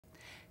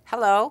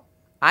Hello,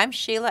 I'm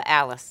Sheila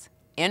Alice,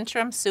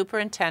 Interim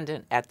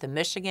Superintendent at the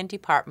Michigan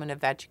Department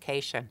of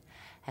Education,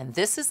 and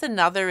this is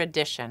another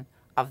edition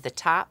of the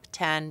Top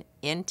 10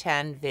 in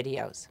 10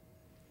 videos.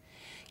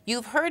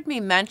 You've heard me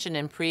mention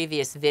in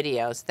previous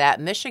videos that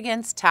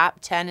Michigan's Top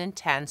 10 in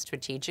 10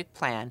 strategic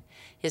plan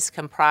is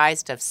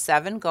comprised of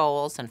 7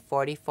 goals and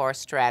 44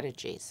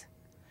 strategies.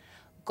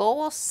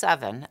 Goal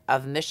 7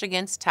 of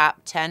Michigan's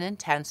Top 10 in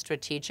 10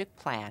 strategic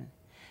plan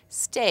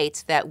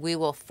states that we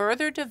will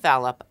further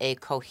develop a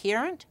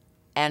coherent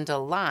and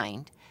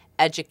aligned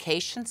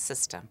education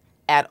system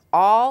at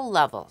all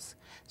levels,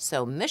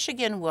 so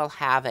Michigan will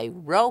have a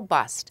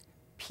robust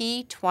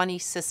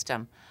P20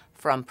 system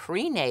from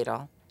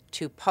prenatal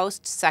to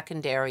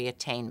post-secondary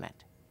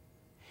attainment.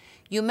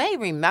 You may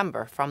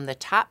remember from the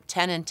Top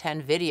 10 in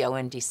 10 video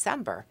in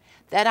December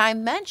that I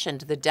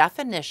mentioned the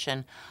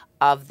definition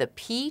of the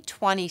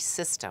P20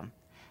 system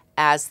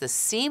as the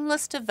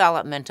seamless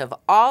development of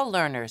all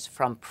learners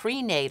from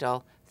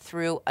prenatal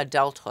through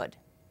adulthood.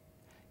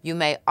 You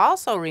may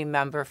also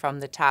remember from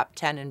the Top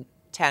 10 in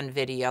 10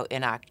 video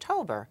in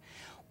October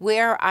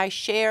where I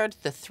shared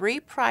the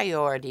 3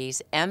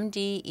 priorities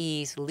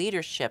MDE's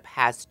leadership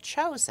has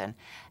chosen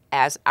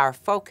as our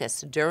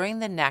focus during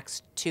the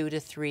next 2 to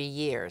 3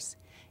 years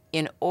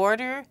in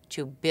order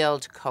to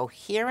build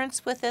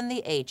coherence within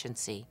the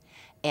agency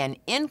and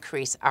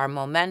increase our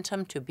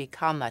momentum to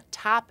become a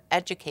top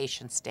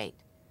education state.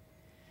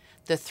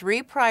 The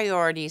 3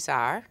 priorities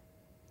are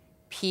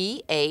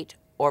P8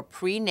 or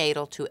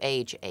prenatal to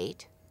age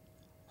 8,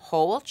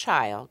 whole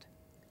child,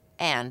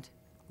 and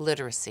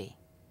literacy.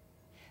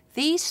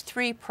 These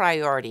 3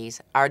 priorities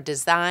are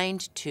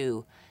designed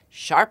to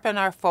sharpen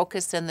our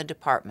focus in the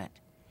department,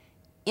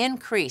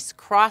 increase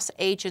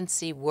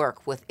cross-agency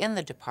work within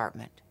the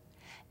department,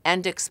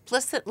 and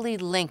explicitly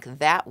link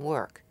that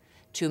work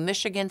to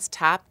Michigan's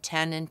Top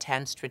 10 in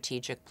 10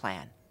 strategic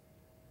plan.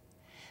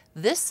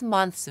 This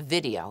month's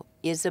video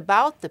is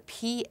about the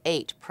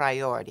P8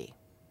 priority.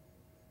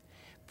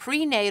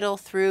 Prenatal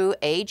through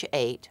age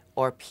 8,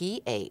 or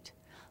P8,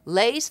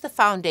 lays the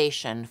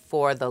foundation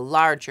for the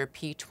larger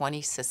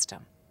P20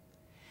 system.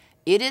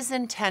 It is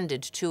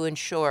intended to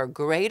ensure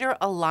greater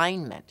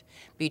alignment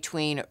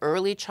between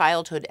early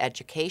childhood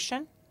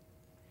education,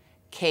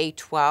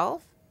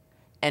 K-12,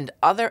 and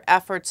other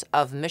efforts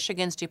of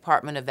Michigan's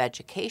Department of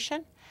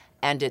Education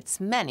and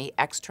its many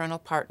external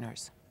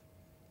partners.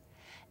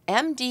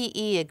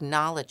 MDE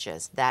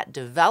acknowledges that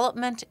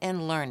development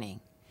and learning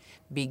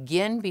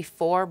begin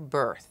before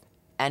birth,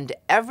 and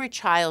every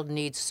child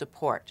needs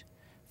support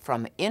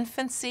from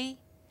infancy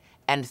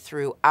and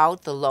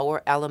throughout the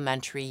lower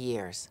elementary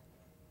years.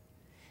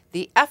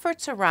 The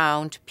efforts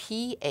around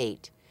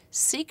P8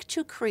 seek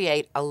to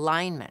create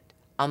alignment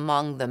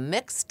among the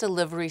mixed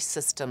delivery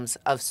systems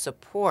of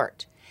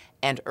support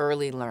and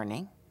early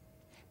learning,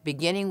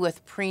 beginning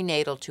with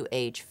prenatal to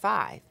age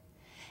 5,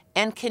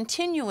 and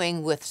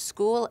continuing with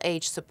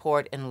school-age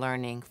support and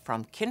learning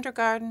from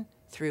kindergarten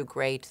through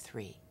grade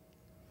 3.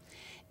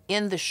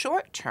 In the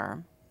short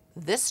term,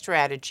 this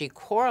strategy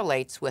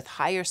correlates with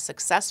higher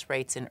success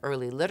rates in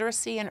early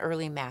literacy and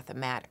early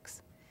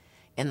mathematics.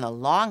 In the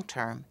long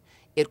term,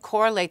 it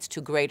correlates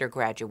to greater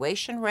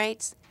graduation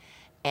rates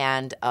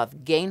and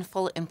of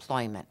gainful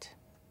employment.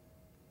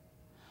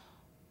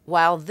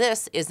 While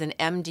this is an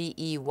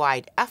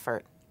MDE-wide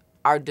effort,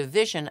 our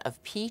division of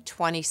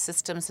P20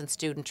 Systems and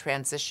Student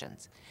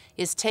Transitions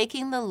is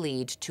taking the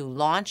lead to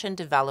launch and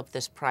develop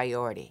this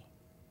priority.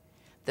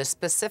 The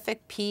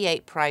specific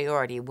P8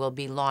 priority will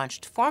be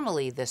launched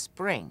formally this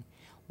spring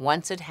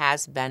once it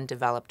has been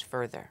developed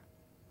further.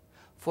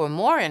 For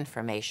more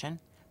information,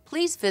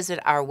 please visit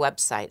our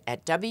website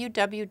at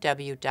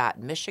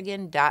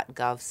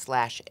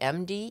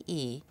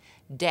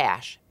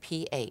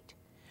www.michigan.gov/MDE-P8,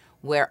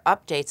 where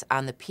updates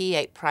on the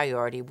P8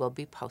 priority will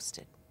be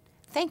posted.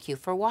 Thank you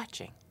for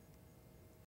watching.